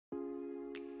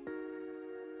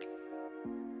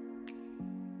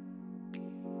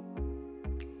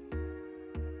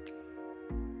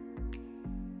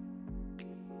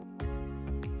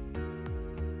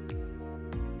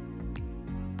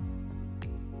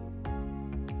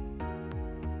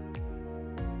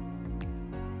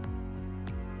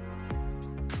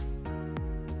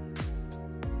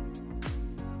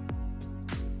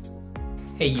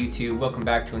Hey YouTube, welcome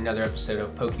back to another episode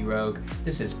of Poké-Rogue.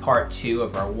 This is part 2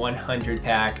 of our 100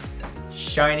 pack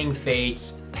Shining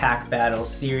Fates pack battle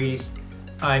series.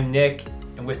 I'm Nick,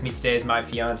 and with me today is my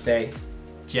fiance,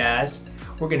 Jazz.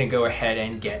 We're gonna go ahead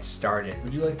and get started.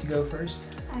 Would you like to go first?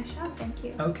 I shall, thank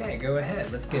you. Okay, go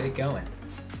ahead, let's get it going.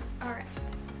 Alright,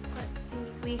 let's see.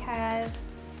 We have,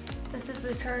 this is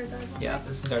the Charizard one. Yeah, right?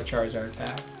 this is our Charizard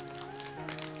pack.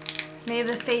 May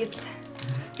the fates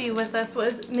be with us.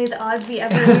 May the odds be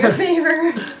ever in your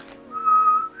favor.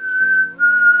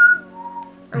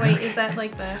 Or wait, is that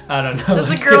like the... I don't know.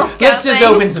 That's a Girl Scout Let's just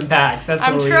thing. open some packs. That's what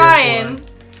I'm we're trying. here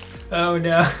for. Oh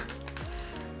no.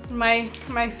 My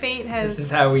fate has... This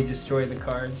is how we destroy the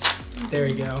cards. There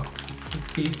we go.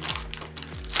 Let's be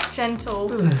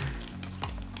gentle.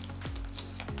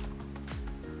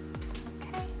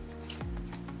 Okay.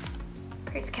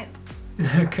 Crazy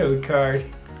code. code card.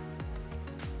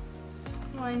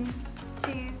 1,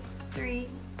 2, 3,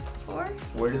 4.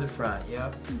 4 to the front,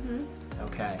 yep.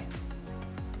 Okay.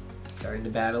 Starting the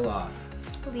battle off.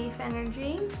 Leaf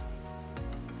Energy,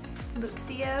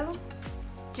 Luxio,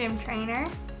 Gym Trainer,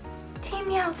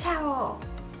 Team Yell Towel,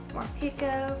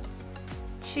 Morpeko,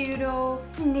 Choodle,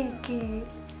 Nickit,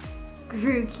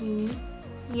 Grookey,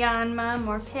 Yanma,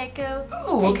 Morpeko.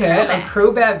 Oh, okay. A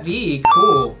Crobat V.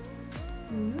 Cool.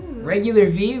 Ooh. Regular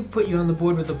V put you on the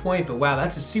board with a point, but wow,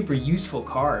 that's a super useful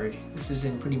card. This is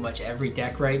in pretty much every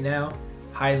deck right now.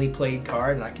 Highly played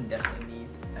card, and I can definitely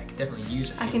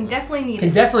use a few. I can definitely need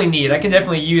I can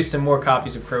definitely use some more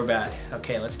copies of Crobat.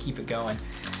 Okay, let's keep it going.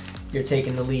 You're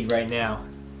taking the lead right now.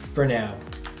 For now.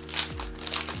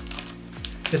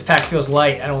 This pack feels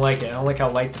light. I don't like it. I don't like how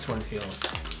light this one feels.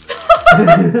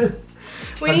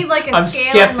 We need like a I'm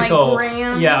scale skeptical. and like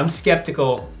grams. Yeah, I'm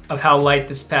skeptical of how light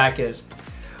this pack is.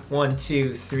 1,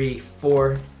 2, 3,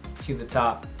 4 to the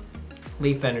top.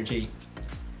 Leaf Energy,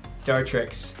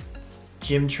 Dartrix,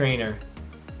 Gym Trainer,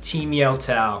 Team Yell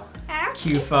Towel,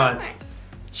 Q-Font,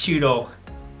 Choodle,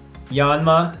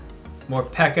 Yanma,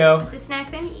 Morpeko, The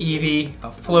snacks and Eevee, a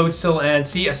Floatzel, and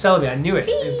see, a Celebi. I knew it.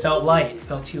 It felt light. It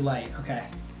felt too light. Okay.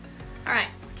 Alright.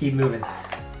 Let's keep moving.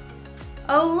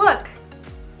 Oh look!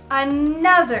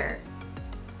 Another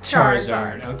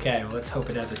Charizard. Okay, well, let's hope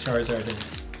it has a Charizard in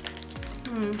it.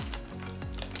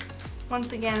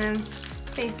 Once again, I'm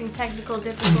facing technical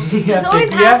difficulties. you This always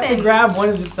you have to happens. grab one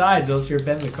of the sides, else you're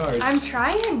bending the cards. I'm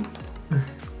trying.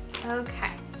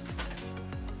 Okay.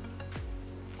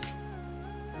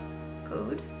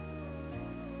 Code.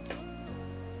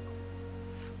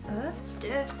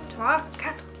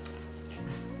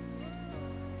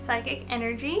 Psychic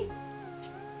Energy.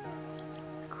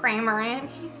 Cramorant,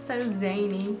 he's so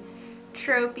zany.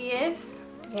 Tropius.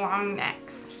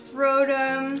 VMAX.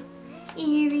 Rotom.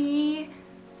 Eevee.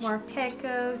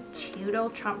 Morpeko. Choodle.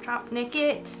 Chomp Chomp.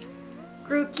 Nickit.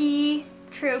 Grookey.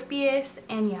 Tropius.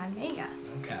 And Yanmega.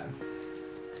 Okay.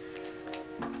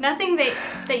 Nothing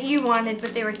that you wanted,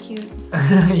 but they were cute.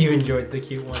 You enjoyed the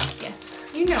cute ones.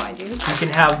 Yes, you know I do. You can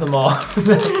have them all.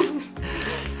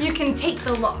 You can take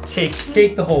the lot.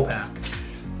 Take the whole pack.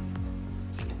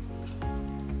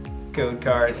 Code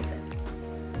card.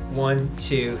 1,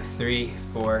 2, 3,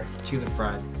 4 to the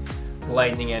front.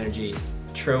 Lightning Energy,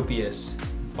 Tropius,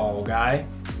 Fall Guy,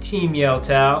 Team Yell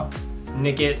Towel,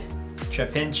 Nickit,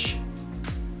 Trapinch,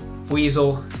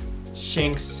 Weasel,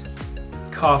 Shinx,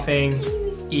 Coughing,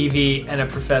 Eevee, and a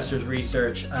Professor's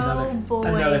Research.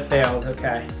 Another failed.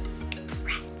 Okay.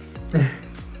 Rats.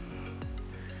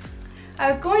 I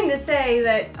was going to say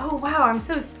that, oh wow, I'm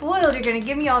so spoiled. You're going to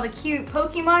give me all the cute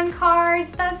Pokemon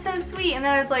cards. That's so sweet. And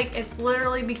then I was like, it's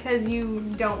literally because you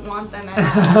don't want them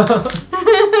at all.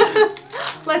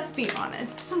 Let's be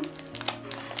honest.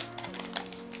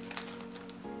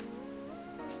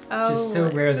 It's just so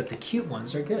rare that the cute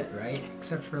ones are good, right?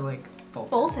 Except for like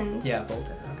Bolton. Yeah,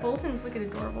 Bolton. Okay. Bolton's wicked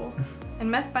adorable.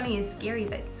 And Meth Bunny is scary,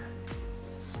 but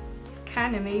he's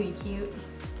kind of maybe cute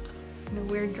in a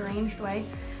weird, deranged way.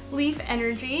 Leaf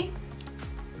Energy,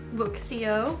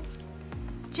 Luxio,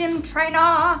 Gym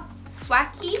Trainer,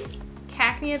 Thwacky,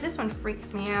 Cacnea, this one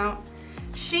freaks me out,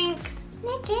 Shinx,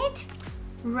 Nickit,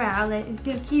 Rowlet is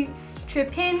so cute,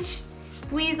 Trapinch,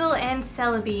 Weasel, and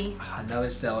Celebi. Another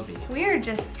Celebi. We're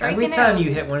just striking Every time out.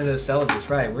 you hit one of those Celebis,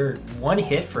 right, we're one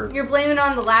hit for... You're blaming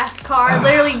on the last card.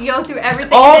 Literally, you go through everything.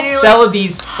 It's all and then you're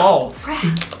Celebi's fault.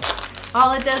 Rats.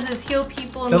 All it does is heal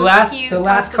people and The look cute.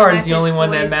 last Cost card is the effective, only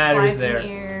one that voice, matters flies in there. the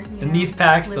air, you In know, these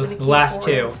packs, live the in a cute last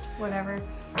two. forest, Whatever.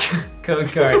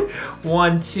 Code card.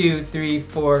 1, 2, 3,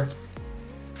 4.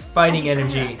 Fighting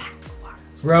Energy.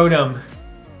 Rotom.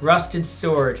 Rusted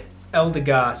Sword.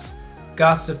 Eldegoss.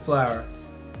 Gossiflower.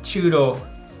 Choodle.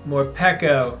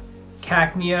 Morpeko.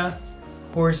 Cacnea.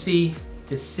 Horsey,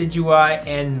 Decidueye,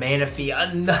 and Manaphy.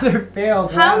 Another fail.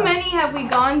 How Wow. many have we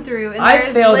gone through? And I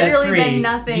there's failed literally at 3. been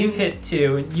nothing. You've hit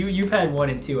 2, and you've had 1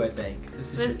 and 2, I think.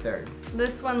 This is your third.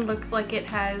 This one looks like it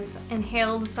has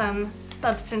inhaled some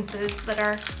substances that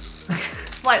are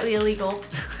slightly illegal.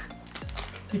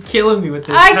 You're killing me with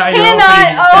this. I How you're cannot opening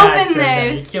these packs open right now.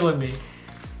 this. You're killing me.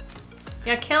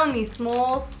 You're killing me,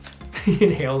 Smalls. He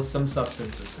inhaled some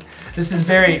substances. This is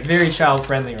very, very child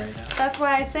friendly right now. That's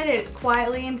why I said it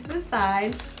quietly into the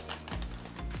side.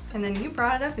 And then you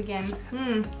brought it up again.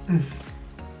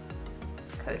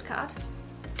 Code card.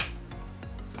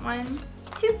 1,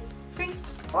 2, 3,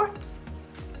 4.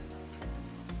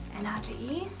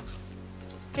 NRG.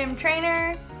 Gym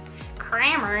Trainer.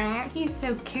 Kramer. He's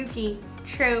so kooky.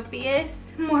 Tropius.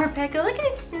 Morpeko. Look at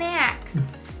his snacks.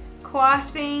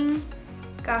 Quaffing.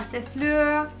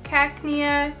 Gossifleur.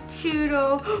 Cacnea.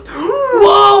 Chudo.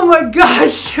 Whoa, my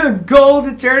gosh! Gold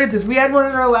Eternatus. We had one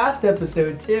in our last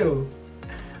episode too.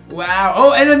 Wow.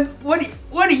 Oh, and then what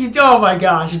are you? Oh my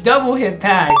gosh! Double hit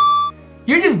pack.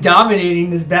 You're just dominating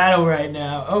this battle right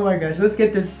now. Oh my gosh! Let's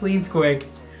get this sleeved quick.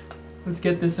 Let's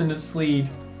get this in the sleeve.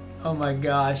 Oh my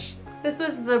gosh. This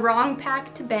was the wrong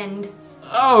pack to bend.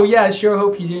 Oh yeah, I sure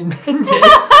hope you didn't bend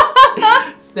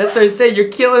it. That's what I say. You're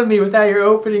killing me with how you're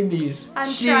opening these.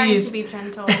 I'm trying to be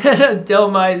gentle.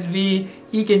 Delmise V,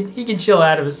 he can chill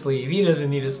out of a sleeve. He doesn't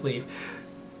need a sleeve.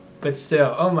 But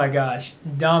still, oh my gosh,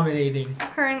 dominating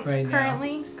right now.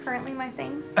 Currently my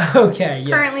things. Okay, yes.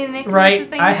 Currently the Nicholas right,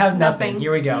 things. I have nothing.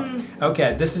 Here we go.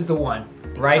 Okay, this is the one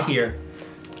right here.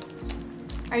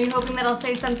 Are you hoping that I'll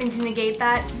say something to negate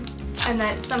that, and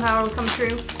that somehow it'll come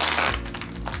true?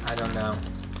 I don't know.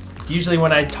 Usually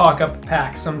when I talk up a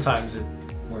pack, sometimes it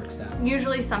works out.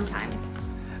 Usually, sometimes.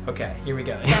 Okay, here we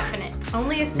go. Definite.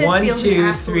 Only a Sith 1, deals 2, in 3,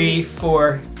 absolutes.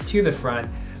 4 to the front.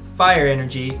 Fire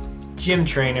Energy, Gym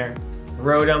Trainer,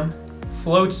 Rotom,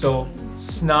 Floatzel,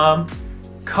 Snom,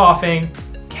 Coughing,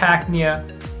 Cacnea,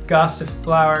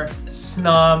 Gossiflower,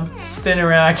 Snom,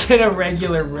 Spinarak, and a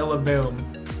regular Rillaboom.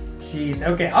 Jeez.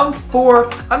 Okay,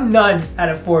 I'm none out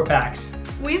of 4 packs.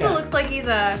 Weasel Okay. looks like he's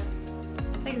a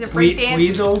breakdance.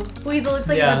 Weasel? Weasel looks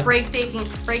like he's a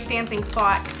breakdancing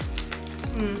fox.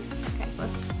 Okay,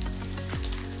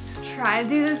 let's try to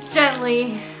do this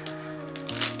gently.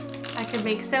 I could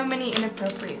make so many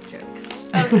inappropriate jokes.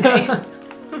 Okay.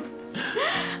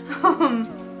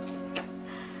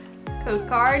 Code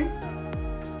card.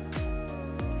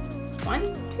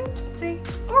 1, 2, 3,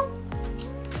 4.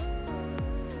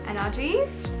 Energy.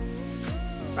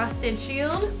 Rusted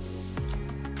shield.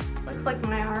 Looks like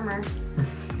my armor.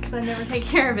 Because I never take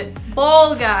care of it.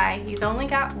 Ball guy. He's only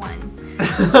got 1.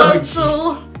 Floatzel.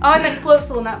 Oh, I meant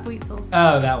Floatzel, not Weetzel.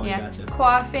 Oh, that one, Yeah. gotcha.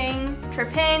 Quaffing.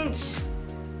 Trapinch.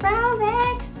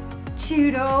 Rowlet.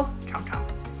 Chudo. Chomp chomp.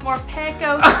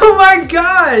 Morpeko. Oh my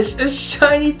gosh! A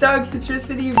shiny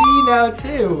Toxicity V now,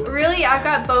 too. Really? I've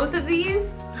got both of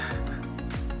these?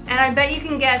 And I bet you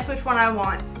can guess which one I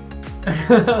want.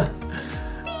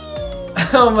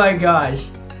 Oh my gosh.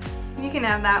 You can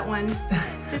have that one.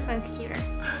 This one's cuter.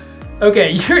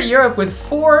 Okay, you're up with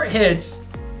 4 hits.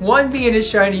 One being a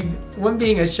shiny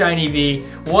V,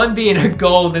 one being a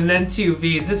gold, and then 2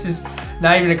 Vs. This is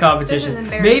not even a competition. This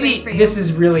is embarrassing Maybe for you. this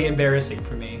is really embarrassing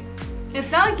for me. It's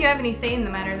not like you have any say in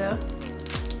the matter, though.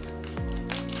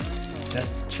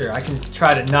 That's true. I can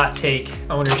try to not take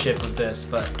ownership of this,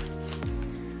 but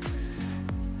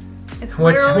It's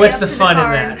what's literally up the to fun in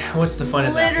cards. that? What's the fun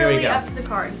in that? Here we Literally go. up to the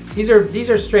cards. These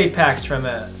are straight packs from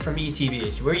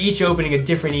ETBs. We're each opening a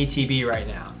different ETB right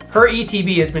now. Her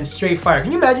ETB has been straight fire.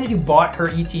 Can you imagine if you bought her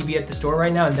ETB at the store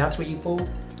right now and that's what you pulled?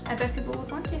 I bet people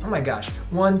would want to. Oh my gosh.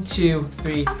 1, 2,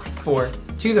 3, 4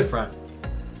 to the front.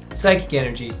 Psychic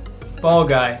Energy, Ball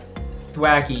Guy,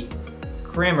 Thwacky,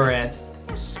 Cramorant,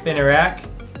 Spinarak,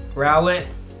 Rowlet,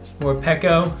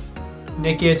 Morpeko,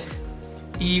 Nickit,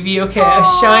 Eevee. Okay, a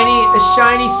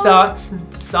shiny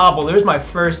Sobble. There's my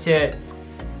first hit.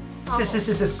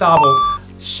 Sobble.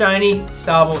 Shiny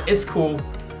Sobble. It's cool.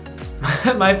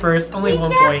 My first, only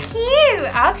 1 point. He's so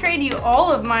cute. I'll trade you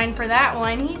all of mine for that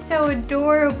one. He's so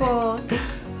adorable.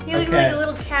 He looks like a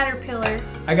little caterpillar.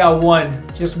 I got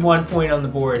 1, just 1 point on the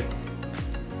board.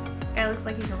 This guy looks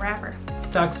like he's a rapper.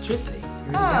 Toxicity.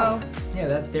 Oh. Yeah,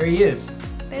 there he is.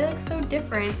 They look so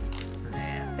different.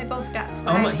 They both got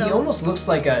swag, He though. almost looks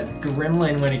like a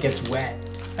gremlin when it gets wet.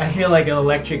 I feel like an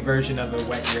electric version of a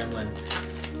wet gremlin.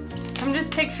 I'm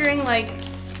just picturing like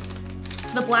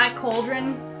the Black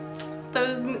Cauldron,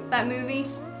 that movie.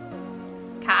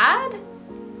 Card?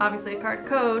 Obviously a card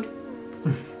code.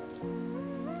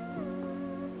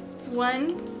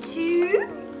 1, 2,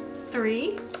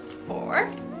 3,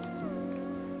 4.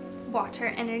 Water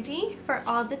Energy for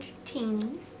all the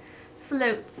teenies.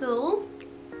 Floatzel,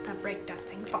 the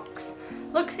breakdancing fox.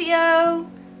 Luxio,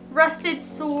 Rusted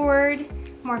Sword,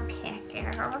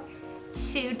 Morpeko,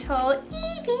 Tootle,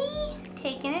 Eevee,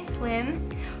 taking a swim.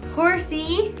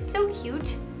 Horsey, so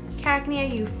cute. Cagnia,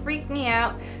 you freak me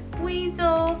out.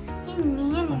 Weasel, and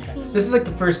Manaphy. This is like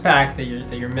the first pack that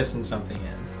you're missing something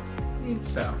in.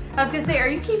 So I was gonna say, are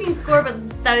you keeping score?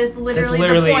 But that is literally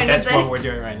the point that's of this. what we're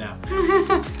doing right now.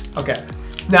 Okay.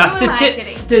 Now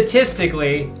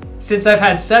statistically, since I've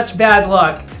had such bad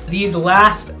luck, these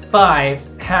last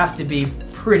 5 have to be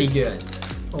pretty good.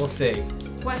 We'll see.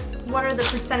 What are the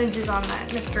percentages on that,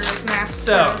 Mr. Math?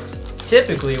 So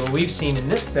typically, what we've seen in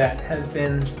this set has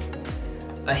been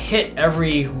a hit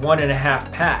every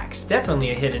 1.5 packs. Definitely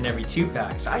a hit in every 2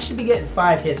 packs. I should be getting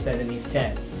 5 hits out of these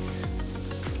 10.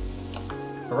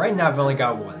 But right now I've only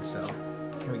got 1, so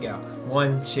here we go.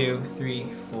 1, 2,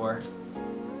 3, 4.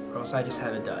 Or else I just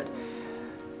had a dud.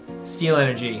 Steel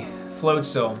Energy,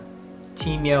 Floatzel,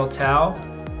 Team Yell Tau,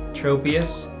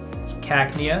 Tropius,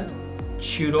 Cacnea,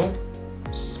 Chewtle,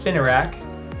 Spinarak,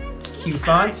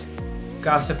 Q-Font,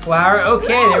 Gossiflower.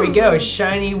 Okay, there we go.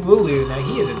 Shiny Wooloo. Now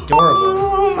he is adorable.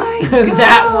 Oh my god.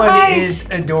 That one is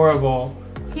adorable.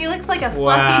 He looks like a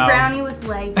fluffy brownie with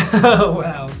legs. Oh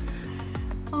wow.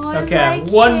 Oh, okay,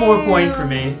 like 1 more point for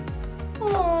me.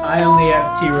 Aww. I only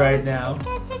have 2 right now. This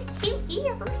guy has cute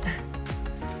ears.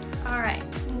 Alright,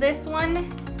 this one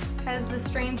has the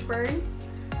strange bird.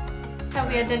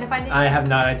 Have we identified it? I have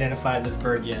not identified this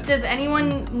bird yet. Does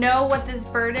anyone know what this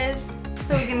bird is?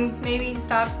 So we can maybe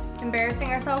stop embarrassing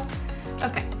ourselves?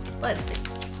 Okay, let's see.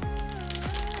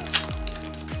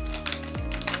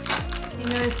 You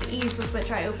notice the ease with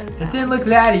which I opened that. It didn't look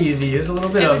that easy. There's a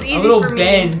little bit of a little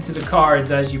bend to the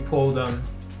cards as you pulled them.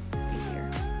 It's easier.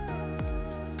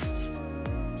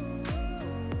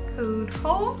 Code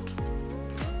Halt.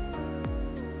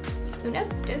 Uno,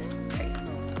 dos,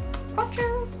 tres,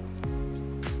 cuatro.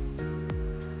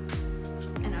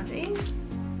 Energy.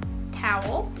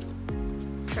 Towel.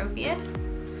 Tropius.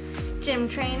 Gym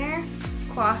Trainer.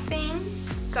 Quaffing.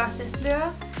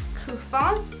 Gossifleur.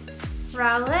 Q-Font.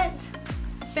 Rowlet.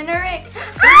 Spinnerick.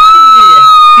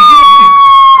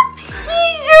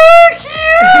 He's so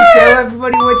cute! Show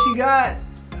everybody what you got.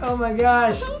 Oh my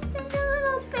gosh. He's such a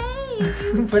little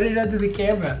babe. Put it under the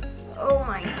camera. Oh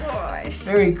my gosh.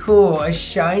 Very cool. A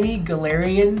shiny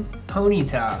Galarian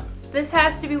Ponyta. This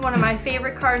has to be one of my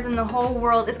favorite cards in the whole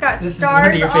world. It's got This stars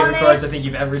on it. is one of your favorite cards I think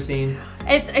you've ever seen.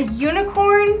 It's a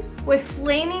unicorn with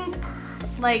flaming,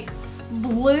 like,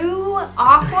 blue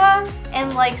aqua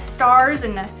and like stars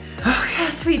and oh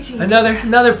sweet Jesus.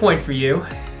 Another point for you.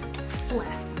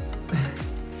 Bless.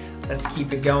 Let's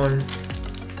keep it going.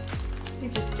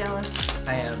 You're just jealous.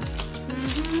 I am.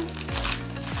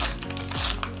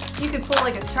 You could pull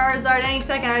like a Charizard any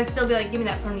second. I'd still be like, give me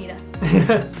that Ponyta.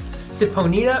 Is it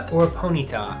Ponyta or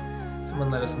Ponyta? Someone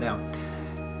let us know.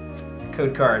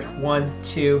 Code card 1,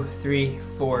 2, 3,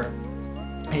 4.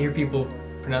 I hear people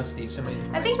pronounce these so many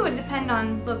different I think ways. it would depend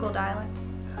on local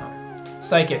dialects.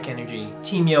 Psychic Energy,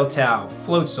 Team Yell Tau,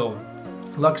 Floatzel,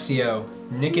 Luxio,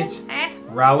 Nickit,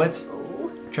 Rowlet,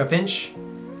 Trapinch,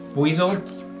 Weasel,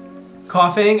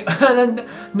 Coughing,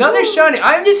 another shiny.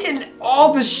 I'm just hitting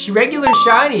all the regular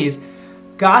shinies.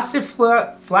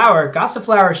 Gossiflower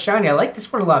shiny. I like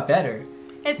this one a lot better.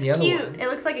 It's cute. It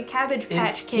looks like a Cabbage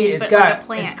Patch Kid, it's but got, like a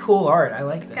plant. It's cool art. I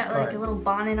like this It's got card. like a little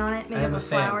bonnet on it, made I am of a a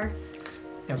fan. flower.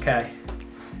 Okay.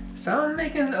 So I'm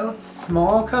making a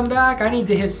small comeback. I need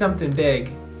to hit something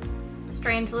big.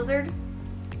 Strange Lizard.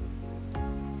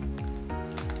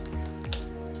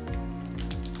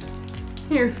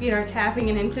 Your feet are tapping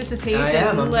in anticipation. I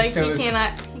am. I'm like just so... you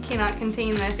cannot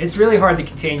contain this. It's really hard to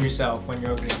contain yourself when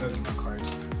you're opening Pokemon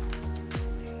cards.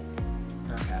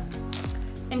 Okay.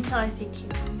 Until I see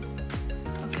cute ones.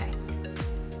 Okay.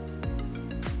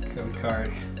 Code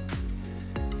card.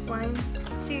 1,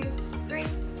 2, 3,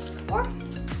 4.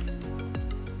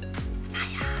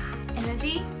 Fire.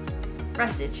 Energy.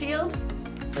 Rusted Shield.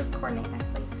 Those coordinate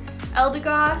nicely.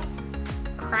 Eldegoss.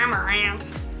 Cramorant.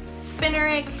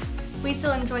 Spinnerick.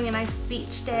 Weasel enjoying a nice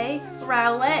beach day.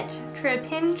 Rowlet.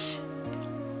 Trapinch.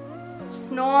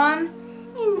 Snorm.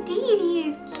 Indeed, he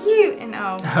is cute. And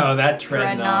oh, that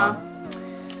Dreadnought.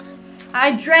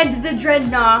 I dread the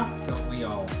Dreadnought. Don't we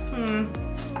all?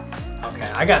 Okay,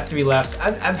 I got 3 left.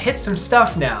 I've hit some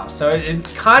stuff now, so it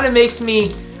kind of makes me,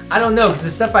 I don't know, because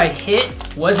the stuff I hit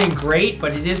wasn't great,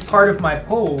 but it is part of my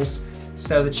pulls,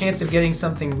 so the chance of getting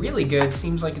something really good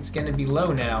seems like it's going to be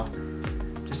low now.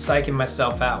 Just psyching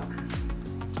myself out.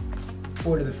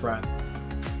 4 to the front.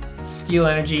 Steel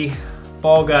Energy,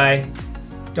 Ball Guy,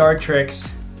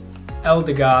 Dartrix,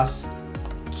 Eldegoss,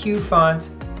 Q-Font,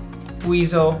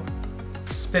 Weasel,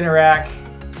 Spinarak,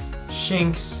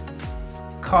 Shinx,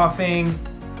 Coughing,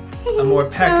 a more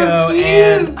Morpeko, so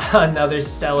and another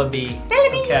Celebi.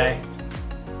 Celebi! Okay.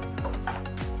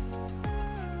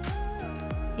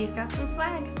 He's got some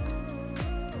swag.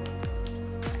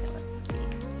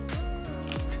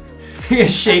 You're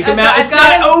gonna shake them out. It's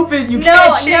not open. You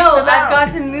can't shake them out. No, I've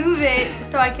got to move it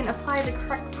so I can apply the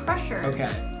correct pressure. Okay.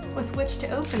 With which to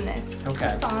open this.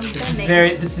 Okay. So I'm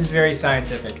This is very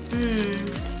scientific.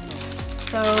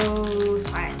 So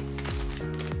science.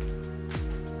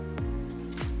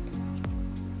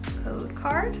 Code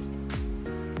card.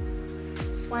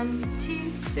 1,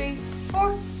 2, 3,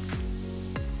 4.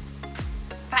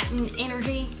 Fighting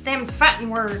energy. Them's fighting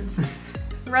words.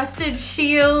 Rusted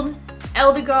Shield,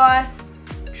 Eldegoss,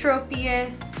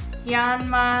 Tropius,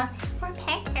 Yanma,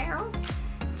 Morpeko,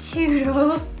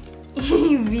 Choodle,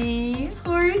 Eevee,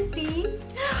 Horsey,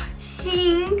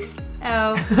 Shinx.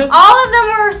 Oh, all of them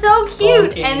were so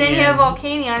cute. Volcanion. And then you have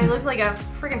Volcanion. He looks like a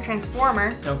freaking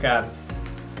transformer. Oh god.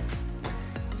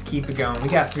 Let's keep it going. We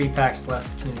got 3 packs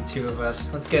left between the two of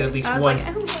us. Let's get at least one.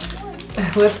 I only have one.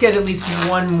 Let's get at least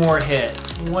one more hit.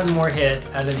 One more hit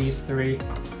out of these 3.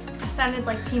 I sounded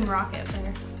like Team Rocket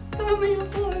there. I only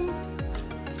have one.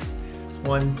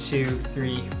 1, 2,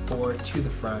 3, 4 to the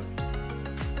front.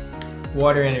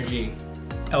 Water Energy,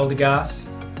 Eldegoss,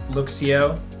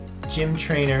 Luxio, Gym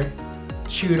Trainer,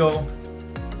 Choodle,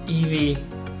 Eevee,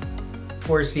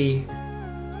 Horsey,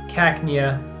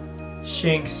 Cacnea,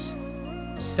 Shinx,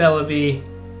 Celebi,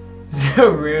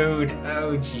 Zarude.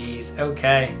 Oh jeez.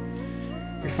 Okay.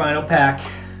 Your final pack.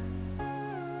 I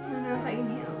don't know if I can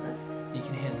handle this. You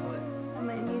can handle it. I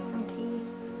might need some tea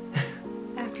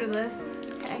after this.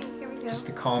 Okay, here we go. Just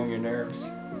to calm your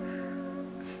nerves.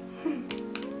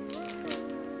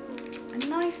 A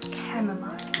nice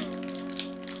chamomile.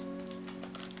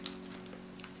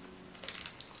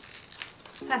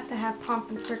 This has to have pomp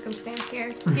and circumstance here.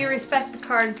 If you respect the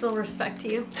cards, they'll respect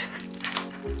you.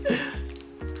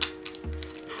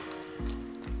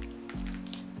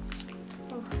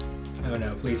 Oh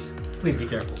no, please be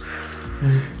careful.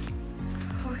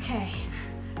 Okay.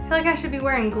 I feel like I should be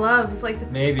wearing gloves like the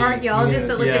Maybe. archaeologists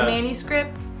that look Yeah. at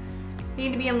manuscripts. I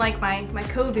need to be in like my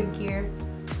COVID gear.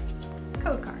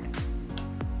 Code card.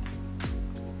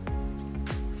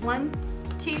 1,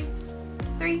 2,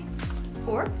 3,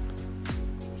 4.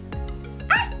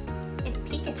 Ah! It's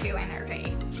Pikachu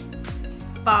energy.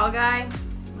 Ball guy.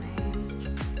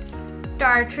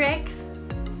 Dartrix.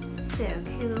 So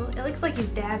cool. It looks like he's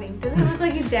dabbing. Doesn't it look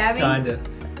like he's dabbing? Kinda.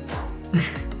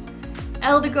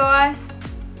 Eldegoss.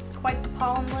 It's quite the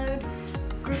pollen load.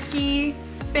 Grookey.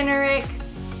 Spinarak.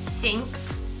 Shinx.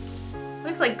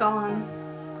 Looks like Gone.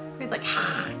 He's like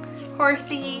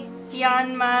Horsey.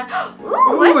 Yanma.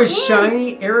 Ooh, a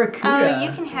shiny Aracuda. Oh,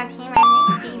 you can have him.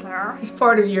 I make fever. He's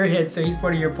part of your hit, so he's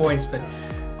part of your points, but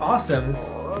awesome.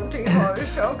 Oh, is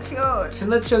so cute. And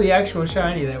let's show the actual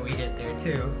shiny that we hit there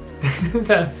too.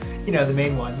 the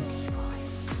main one.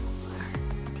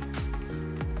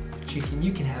 But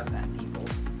you can have that, people.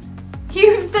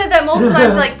 You've said that multiple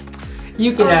times, like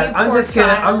you can have. you I'm poor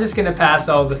just gonna pass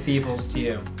all the Feebles to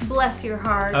you. bless your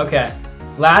heart. Okay,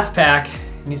 last pack.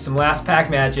 Need some last pack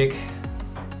magic.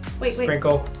 Wait.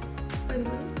 Sprinkle. Wait.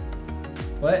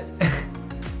 What?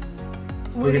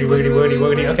 Woody.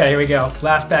 Woody. Okay, here we go.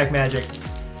 Last pack magic.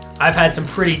 I've had some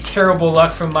pretty terrible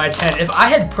luck from my 10. If I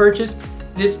had purchased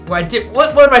this, what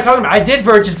am I talking about? I did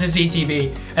purchase this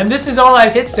ETB, and this is all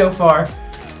I've hit so far.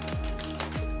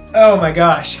 Oh my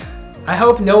gosh. I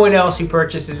hope no one else who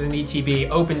purchases an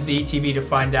ETB opens the ETB to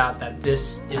find out that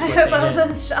this is what I hope they hit.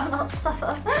 others shall not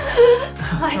suffer.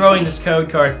 Throwing this code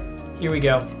card. Here we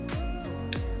go.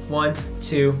 1,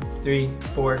 2, 3,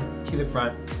 4 to the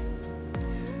front.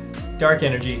 Dark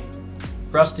Energy,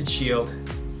 Rusted Shield,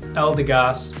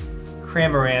 Eldegoss,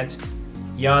 Cramorant,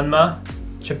 Yanma,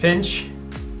 Trapinch,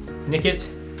 Nickit,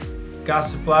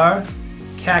 Gossiflower,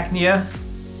 Cacnea,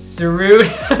 Zarude.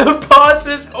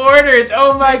 Pauses orders.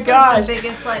 Oh my gosh. Was the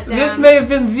biggest letdown. This may have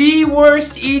been the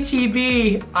worst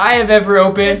ETB I have ever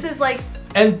opened. This is like,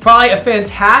 and probably a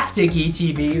fantastic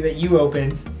ETB that you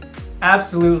opened.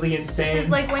 Absolutely insane. this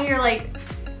is like when you're like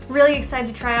really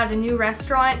excited to try out a new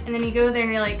restaurant, and then you go there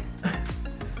and you're like,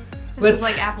 this is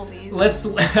like Applebee's.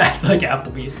 That's like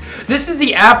Applebee's. This is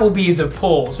the Applebee's of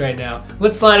polls right now.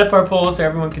 Let's line up our polls so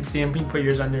everyone can see them. You can put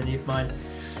yours underneath mine.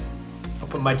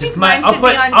 I'll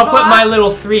put I'll put my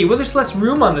little 3. Well, there's less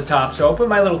room on the top, so I'll put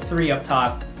my little 3 up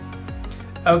top.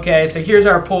 Okay, so here's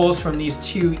our polls from these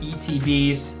 2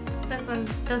 ETBs. This one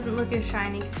doesn't look as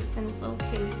shiny because it's in its little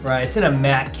case. Right, it's in a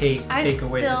matte case to take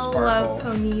away the I still sparkle. love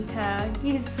Ponyta.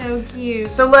 He's so cute.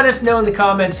 So let us know in the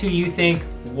comments who you think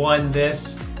won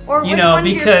this. Or which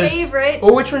one's your favorite.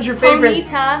 Or which one's your favorite.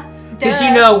 Ponyta. Because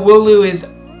you know, Wooloo is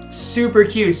super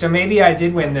cute, so maybe I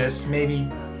did win this. Maybe.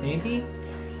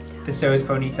 But so is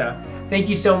Ponyta. Thank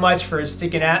you so much for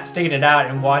sticking it out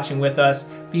and watching with us.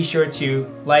 Be sure to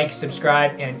like,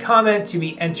 subscribe, and comment to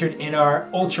be entered in our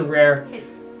ultra rare,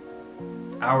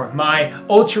 my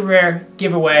ultra rare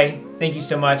giveaway. Thank you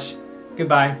so much.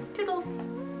 Goodbye. Toodles.